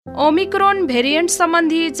Omicron variant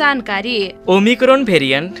संबंधी जानकारी। Omicron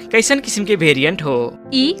variant कैसन किस्म के भेरिएंट हो?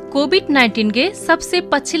 ई कोविड-19 के सबसे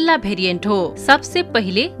पछिल्ला भेरिएंट हो। सबसे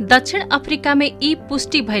पहिले दक्षिण अफ्रीका में ई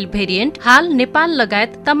पुष्टि भइल भेरिएंट हाल नेपाल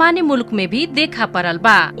लगायत तमाने मुल्क में भी देखा परल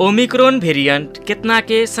बा। ओमिक्रोन भेरिएंट कितना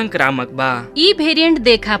के संक्रामक बा? ई भेरिएंट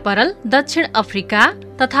देखा परल दक्षिण अफ्रीका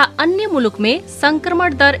तथा अन्य मुल्क में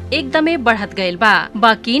संक्रमण दर एकदमै बढ़त गयल बा।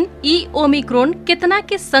 बाकिन ई ओमिक्रोन कितना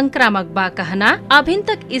के संक्रामक बा कहना अभिन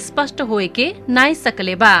तक स्पष्ट होए के नाई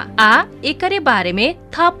सकले बा आ एकरे बारे में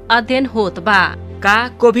थप अध्ययन होत बा। का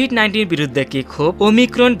कोविड-19 विरुद्ध के खोप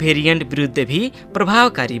ओमिक्रोन भेरिएंट विरुद्ध भी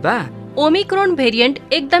प्रभावकारी बा? ओमिक्रोन भेरिएंट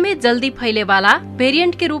एकदमै जल्दी फैले वाला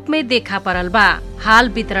भेरिएंट के रूप में देखा परल बा। हाल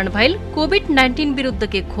वितरण भइल कोविड-19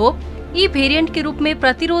 विरुद्ध के खोप ई भेरिएंट के रूप में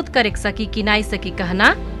प्रतिरोध करे सकी कि नाई सकी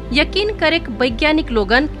कहना यकीन करे वैज्ञानिक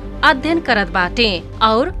लोगन अध्ययन करत बाटे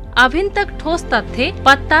और अभिन तक ठोस तथ्य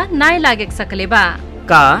पत्ता नाई लागे सकले बा।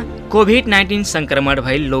 का कोविड-19 संक्रमण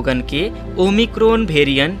भइल लोगन के ओमिक्रोन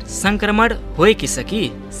भेरिएंट संक्रमण होए कि सकी?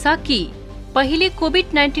 पहिले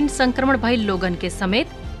कोविड-19 संक्रमण भइल लोगन के समेत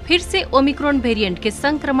फिर से ओमिक्रोन भेरिएंट के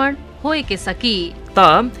संक्रमण होए के सकी।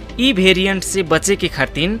 तब ई भेरिएंट से बचे के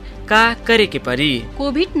खातिर का करे के परी?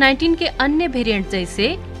 कोविड-19 के अन्य वेरिएंट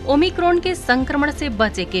जैसे ओमिक्रोन के संक्रमण से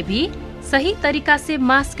बचे के भी सही तरीका से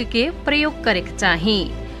मास्क के प्रयोग करे के चाही,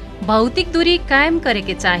 भौतिक दूरी कायम करे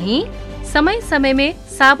के चाही, समय समय में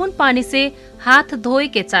साबुन पानी से हाथ धोए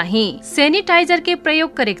के चाही, सैनिटाइजर के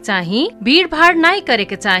प्रयोग करे के चाही, भीड़ भाड़ नाई करे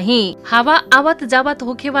के चाही, हवा आवत जावत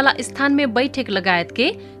होखे वाला स्थान में बैठक लगायत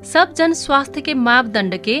के सब जन स्वास्थ्य के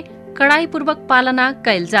मापदंड के कड़ाई पूर्वक पालना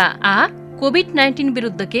कैल जा आ कोविड-19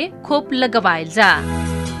 विरुद्ध के खोप लगवाइल जा।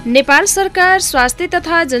 नेपाल सरकार स्वास्थ्य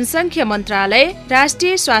तथा जनसंख्या मन्त्रालय,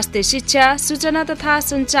 राष्ट्रिय स्वास्थ्य शिक्षा, सूचना तथा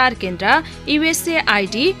संचार केन्द्र,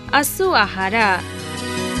 USAID, असु आहारा।